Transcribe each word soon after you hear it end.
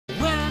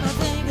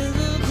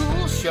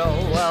show.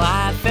 Well,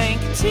 I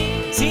think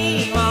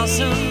Team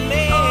Awesome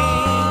is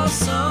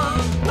awesome.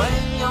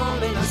 When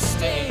you're in a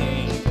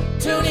state,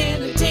 tune in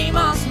to Team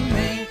Awesome.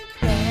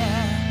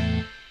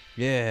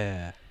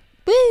 Yeah.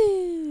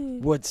 Woo!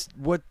 What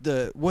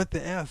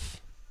the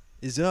F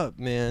is up,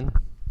 man?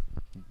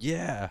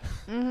 Yeah.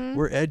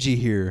 We're edgy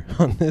here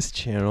on this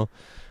channel.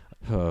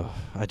 Oh,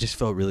 I just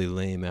felt really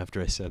lame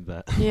after I said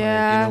that. Yeah.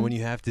 Like, you know, when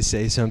you have to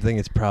say something,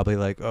 it's probably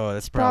like, oh,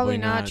 that's probably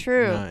not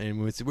true. And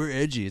we're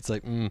edgy. It's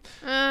like,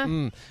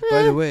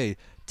 By the way,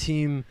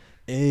 Team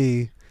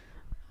A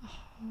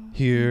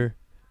here,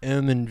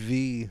 M and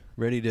V,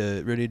 ready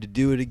to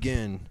do it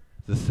again.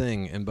 The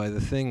thing, and by the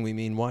thing we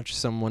mean watch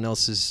someone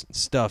else's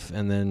stuff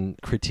and then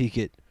critique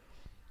it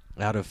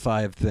out of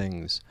 5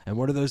 things. And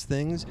what are those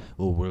things?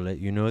 Well, we'll let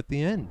you know at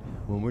the end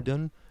when we're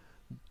done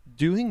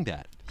doing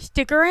that.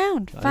 Stick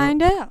around,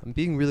 find out. I'm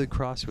being really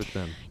cross with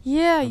them.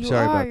 Yeah, I'm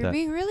sorry about You're that.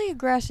 being really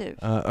aggressive.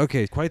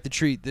 Okay, quite the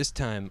treat this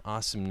time,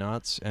 awesome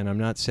knots. And I'm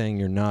not saying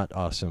you're not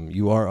awesome.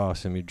 You are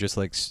awesome. You're just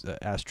like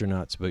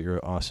astronauts, but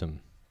you're awesome.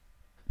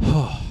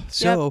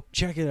 So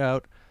check it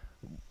out.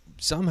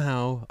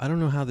 Somehow, I don't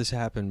know how this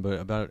happened, but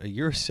about a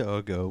year or so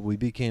ago, we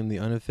became the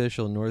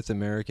unofficial North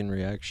American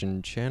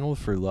reaction channel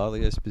for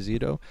Lali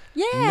Esposito.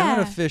 Yeah. Not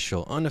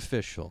official,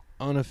 unofficial.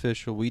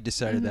 We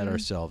decided that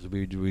ourselves.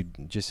 We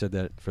just said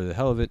that for the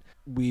hell of it.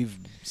 We've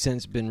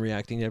since been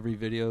reacting to every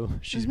video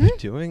she's been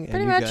doing,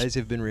 and you guys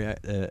have been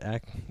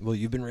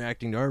you've been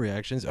reacting to our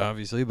reactions,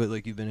 obviously, but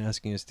like you've been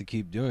asking us to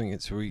keep doing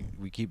it, so we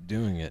keep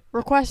doing it.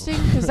 Requesting?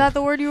 Is that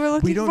the word you were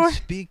looking for? We don't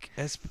speak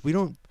we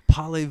don't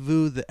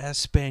parlez-vous the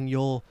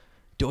Espanol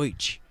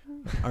Deutsch.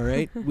 All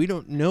right, we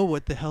don't know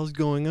what the hell's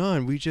going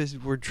on.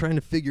 We're trying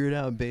to figure it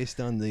out based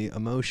on the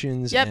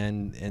emotions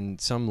and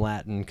some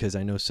Latin, because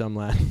I know some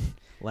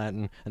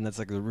Latin, and that's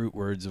like the root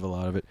words of a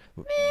lot of it.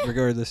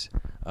 Regardless,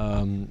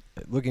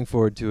 looking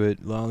forward to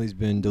it. Lali's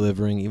been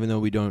delivering, even though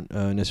we don't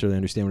necessarily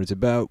understand what it's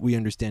about. We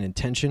understand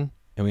intention,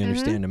 and we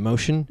understand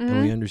emotion,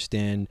 and we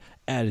understand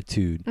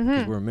attitude,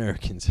 because we're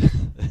Americans.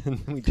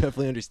 And we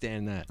definitely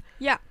understand that.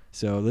 Yeah.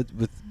 So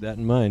with that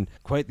in mind,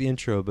 quite the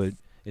intro, but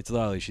it's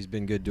Lali. She's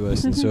been good to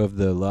us, and so have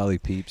the Lali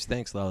peeps.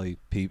 Thanks, Lali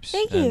peeps.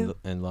 Thank you.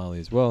 And Lali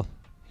as well.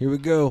 Here we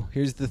go.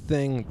 Here's the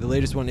thing. The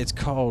latest one. It's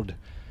called...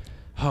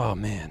 Oh,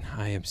 man.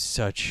 I am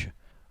such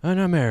an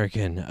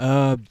American.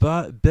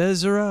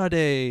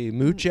 Besarte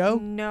Mucho?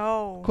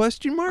 No.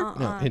 Question mark?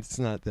 No, it's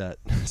not that.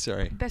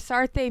 Sorry.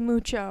 Besarte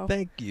Mucho.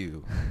 Thank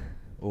you.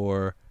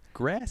 Or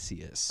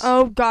gracias.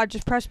 Oh, God.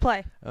 Just press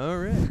play. All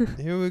right.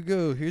 Here we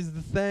go. Here's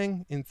the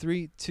thing. In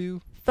 3,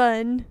 2...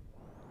 Fun.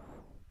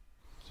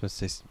 Supposed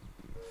to say...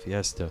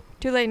 Fiesta.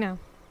 Too late now.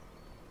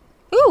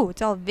 Ooh,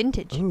 it's all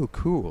vintage. Ooh,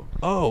 cool.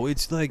 Oh,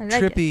 it's like, like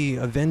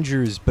trippy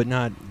Avengers, but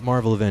not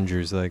Marvel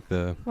Avengers, like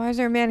the... Why is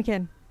there a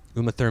mannequin?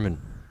 Uma Thurman.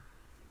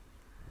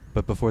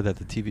 But before that,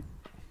 the TV...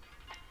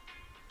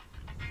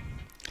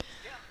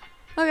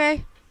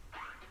 Okay.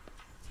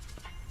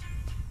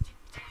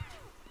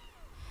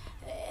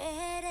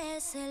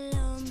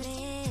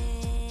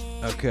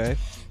 Okay.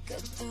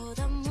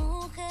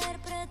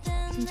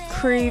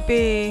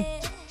 Creepy.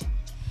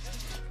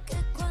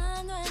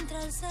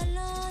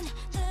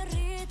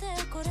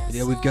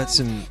 Yeah, we got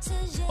some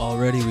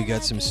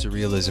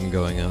surrealism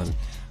going on.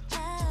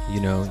 You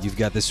know, you've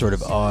got this sort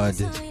of odd,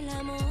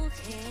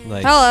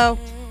 like... Hello.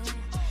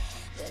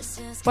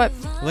 What?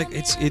 Like,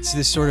 it's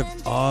this sort of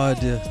odd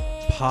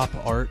pop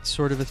art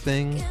sort of a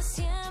thing.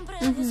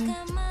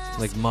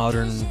 Like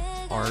modern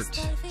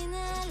art.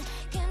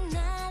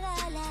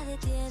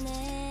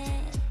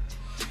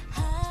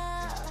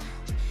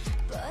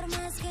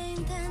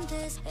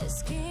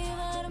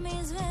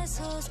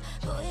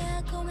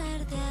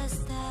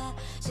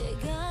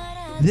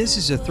 This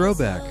is a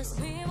throwback.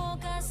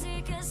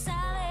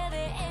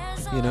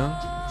 You know?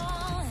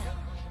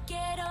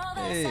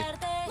 Hey.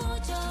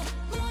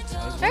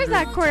 There's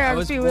that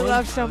choreography we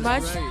love so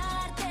much.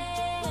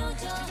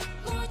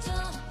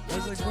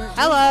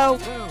 Hello.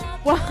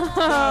 Whoa.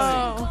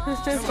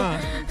 Come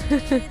on.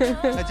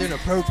 That's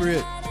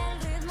inappropriate.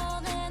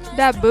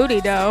 That booty,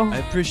 though. I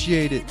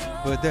appreciate it,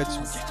 but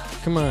that's...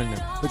 Come on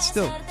now. But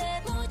still...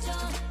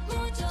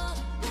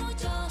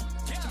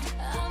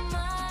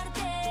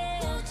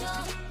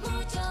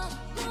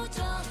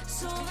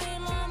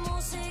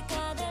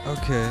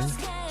 Okay.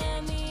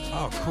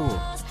 Oh, cool.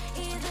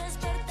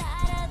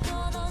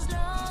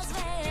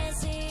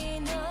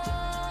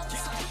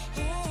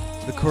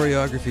 The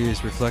choreography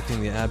is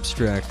reflecting the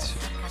abstract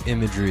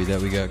imagery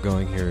that we got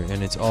going here,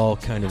 and it's all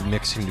kind of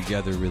mixing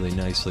together really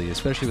nicely,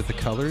 especially with the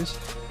colors.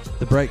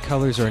 The bright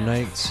colors are a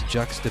nice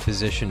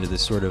juxtaposition to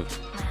this sort of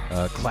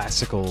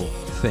classical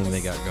thing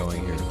they got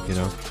going here, you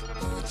know?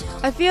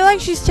 I feel like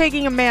she's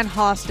taking a man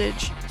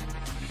hostage.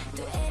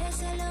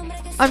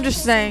 I'm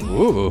just saying.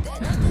 Ooh,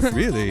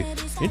 really?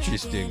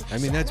 Interesting. I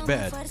mean, that's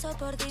bad.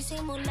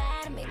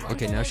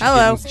 Okay, now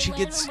she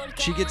gets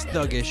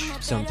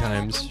thuggish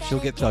sometimes. She'll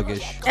get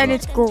thuggish. And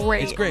it's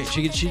great. It's great.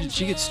 She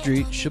gets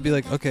street. She'll be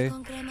like, okay,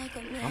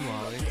 I'm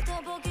Lali.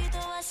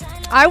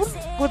 I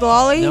with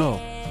Lali? No.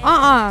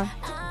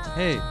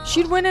 Hey.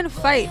 She'd win in a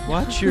fight.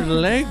 Watch your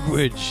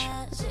language.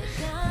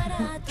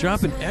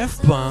 Dropping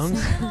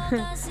F-bombs.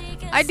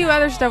 I do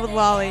other stuff with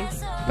Lali,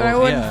 but I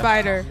wouldn't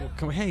fight her.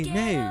 Come on,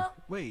 hey,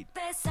 wait.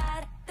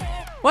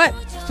 What?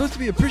 You're supposed to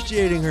be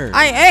appreciating her.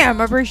 I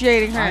am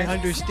appreciating her. I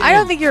understand. I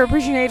don't think you're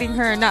appreciating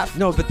her enough.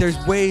 No, but there's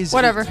ways.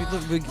 Whatever.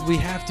 We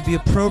have to be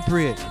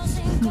appropriate.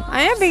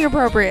 I am being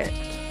appropriate.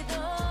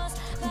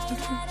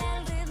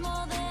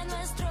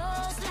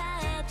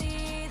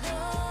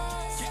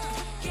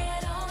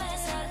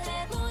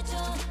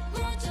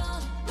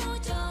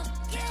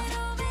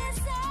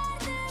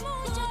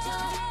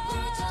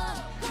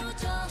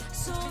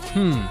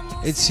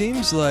 It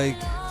seems like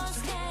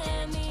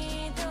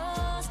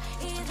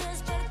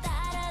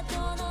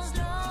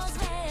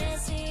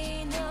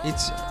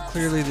it's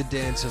clearly the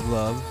dance of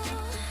love.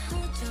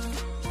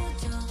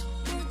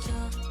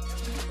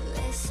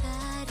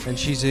 And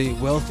she's a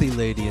wealthy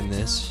lady in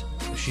this.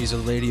 She's a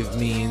lady of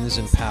means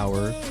and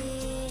power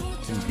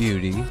and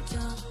beauty.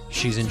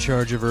 She's in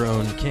charge of her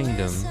own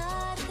kingdom.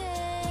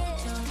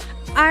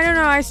 I don't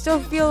know. I still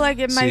feel like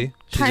it might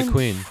she's a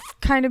queen.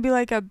 Kind of be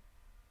like a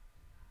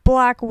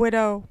Black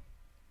Widow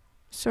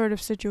sort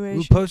of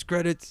situation. Ooh, post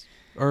credits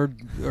or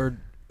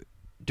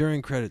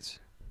during credits.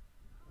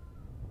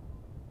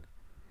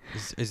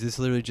 Is this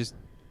literally just?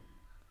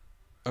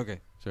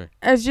 Okay, sorry.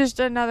 It's just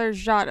another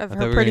shot of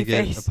her pretty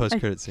face. A post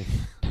credit scene.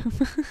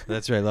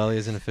 That's right. Lali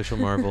is an official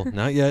Marvel.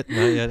 Not yet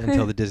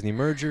until the Disney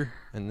merger,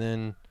 and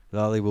then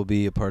Lali will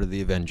be a part of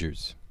the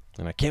Avengers,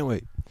 and I can't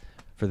wait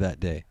for that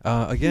day.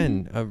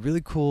 Again,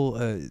 really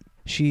cool.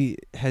 She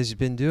has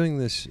been doing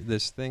this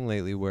thing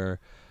lately where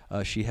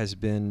she has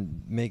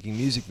been making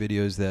music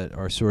videos that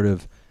are sort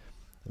of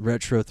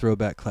retro,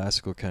 throwback,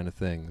 classical kind of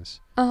things.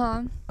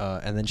 And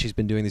then she's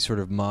been doing these sort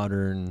of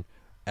modern,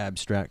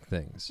 abstract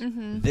things.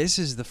 This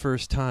is the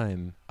first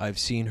time I've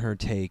seen her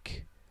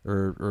take,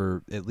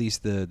 or at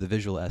least the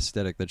visual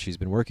aesthetic that she's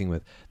been working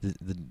with,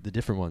 the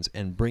different ones,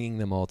 and bringing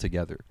them all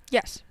together.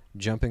 Yes.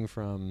 Jumping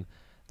from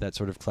that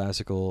sort of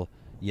classical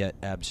yet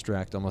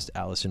abstract, almost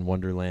Alice in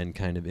Wonderland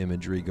kind of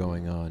imagery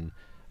going on,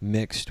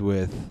 mixed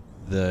with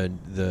the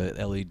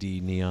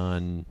LED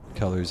neon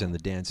colors and the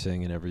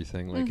dancing and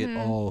everything. Like it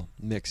all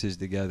mixes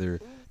together.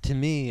 To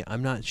me,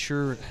 I'm not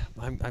sure.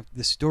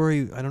 The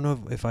story. I don't know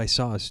if I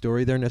saw a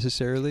story there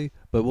necessarily,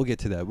 but we'll get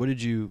to that. What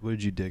did you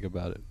dig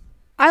about it?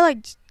 I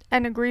liked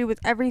and agree with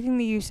everything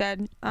that you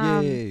said.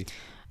 Yay.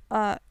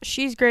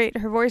 She's great.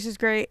 Her voice is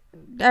great.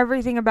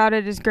 Everything about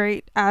it is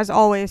great, as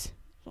always.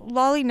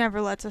 Lali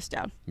never lets us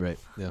down. Right.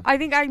 Yeah. I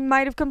think I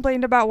might have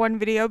complained about one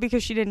video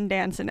because she didn't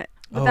dance in it.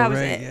 But that was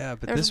it. Yeah,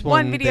 but There's this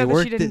one video they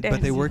that she didn't dance.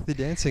 But they worked the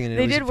dancing in it.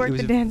 They did work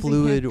the dancing. It was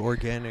a fluid,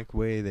 organic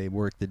way they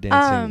worked the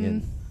dancing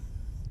in.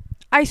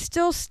 I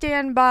still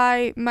stand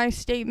by my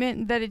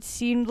statement that it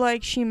seemed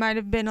like she might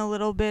have been a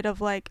little bit of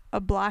like a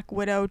Black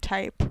Widow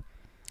type.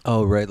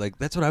 Oh, right. Like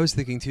that's what I was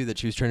thinking too, that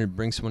she was trying to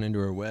bring someone into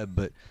her web,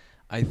 but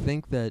I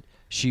think that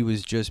she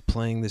was just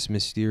playing this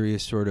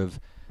mysterious sort of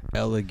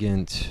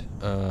elegant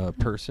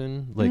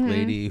person, like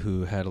lady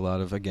who had a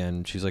lot of,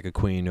 again, she's like a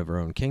queen of her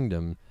own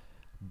kingdom,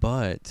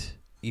 but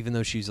even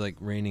though she's like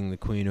reigning the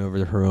queen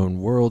over her own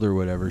world or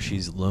whatever,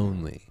 she's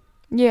lonely.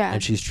 Yeah.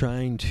 And she's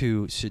trying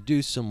to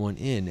seduce someone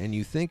in, and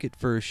you think at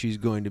first she's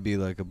going to be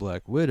like a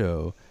Black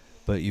Widow,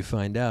 but you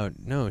find out,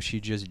 no, she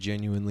just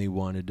genuinely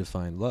wanted to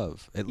find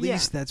love. At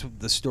least that's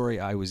the story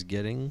I was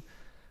getting.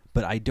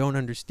 But I don't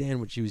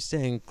understand what she was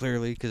saying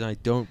clearly because I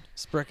don't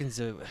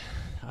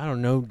I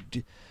don't know,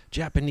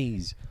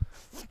 Japanese.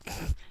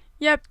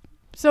 Yep.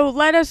 So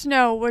let us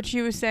know what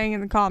she was saying in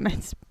the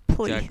comments,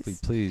 please. Exactly,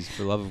 please,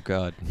 for the love of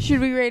God.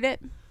 Should we rate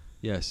it?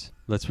 Yes,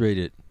 let's rate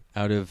it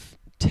out of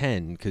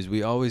 10 because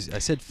I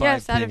said 5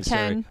 yes, things. Out of 10.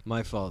 Sorry,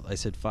 my fault. I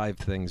said 5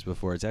 things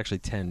before. It's actually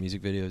 10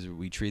 music videos.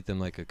 We treat them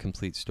like a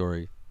complete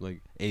story, like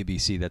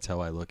ABC. That's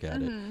how I look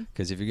at it.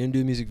 Because if you're gonna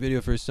do a music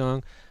video for a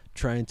song,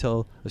 try and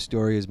tell a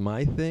story is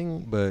my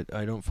thing, but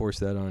I don't force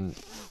that on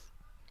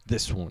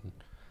this one.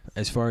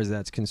 As far as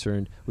that's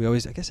concerned, we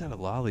always, I guess, out of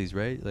lollies,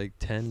 right? Like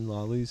 10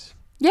 lollies.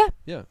 Yeah.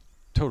 Yeah,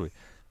 totally.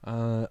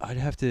 I'd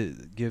have to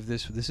give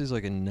this is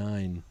like a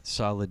 9,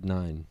 solid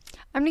 9.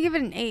 I'm gonna give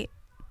it an 8.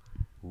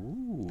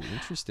 Ooh,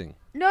 interesting.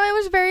 No, it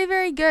was very,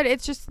 very good.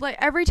 It's just like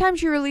every time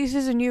she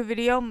releases a new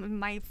video,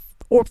 my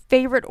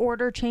favorite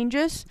order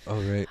changes.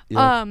 Oh, right.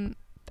 Yeah.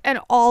 And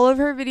all of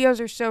her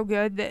videos are so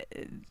good that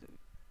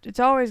it's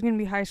always going to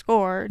be high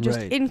score. Just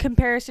in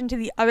comparison to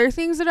the other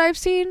things that I've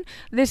seen,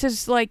 this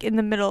is like in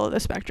the middle of the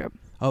spectrum.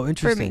 Oh,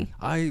 interesting.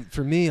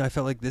 For me, I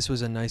felt like this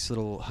was a nice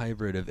little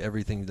hybrid of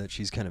everything that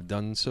she's kind of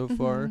done so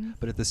far,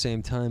 but at the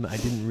same time, I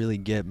didn't really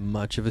get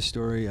much of a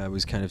story. I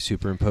was kind of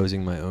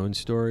superimposing my own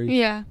story.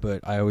 Yeah. But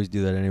I always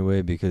do that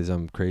anyway because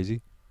I'm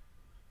crazy.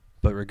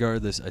 But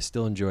regardless, I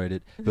still enjoyed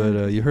it.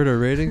 But you heard our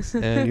ratings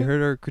and you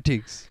heard our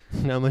critiques.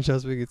 Not much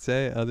else we could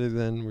say other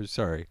than we're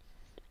sorry.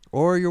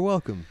 Or you're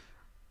welcome.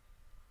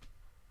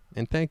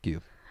 And thank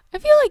you. I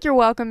feel like you're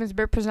welcome is a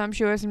bit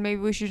presumptuous, and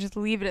maybe we should just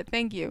leave it at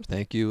thank you.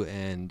 Thank you,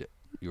 and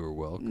you're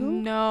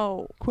welcome?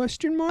 No.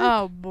 Question mark?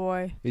 Oh,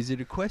 boy. Is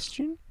it a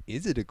question?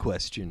 Is it a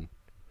question?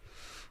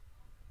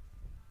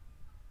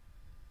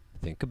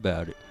 Think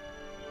about it.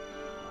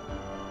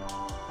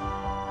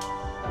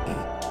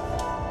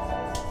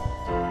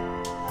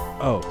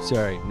 Oh,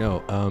 sorry.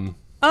 No.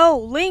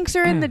 Links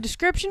are in the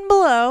description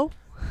below.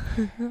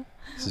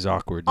 This is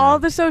awkward. All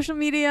the social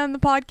media on the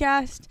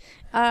podcast,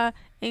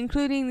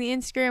 including the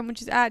Instagram,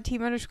 which is at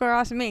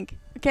 @team_awesome_Inc.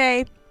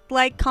 Okay,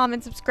 like,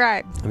 comment,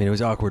 subscribe. I mean, it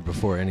was awkward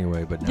before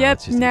anyway, but now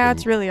it's just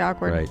it's really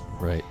awkward.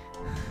 Right.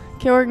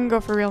 Okay, we're gonna go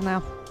for real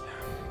now.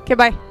 Okay,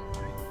 bye.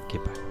 Okay,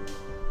 bye.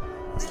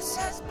 This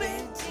has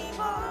been Team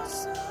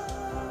Awesome.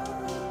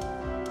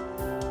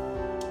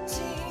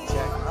 Team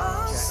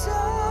Awesome.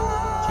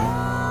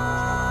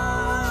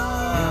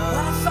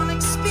 What a fun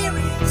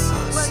experience.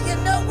 Well, you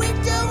know we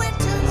do it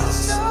to the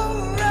soul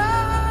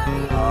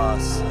right.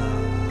 Awesome.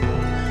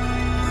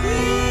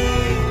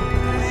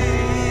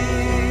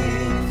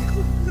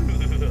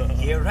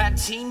 Here at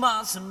Team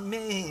Awesome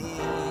Inc.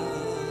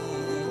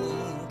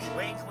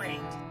 Wink,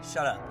 wink.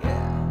 Shut up. Yeah.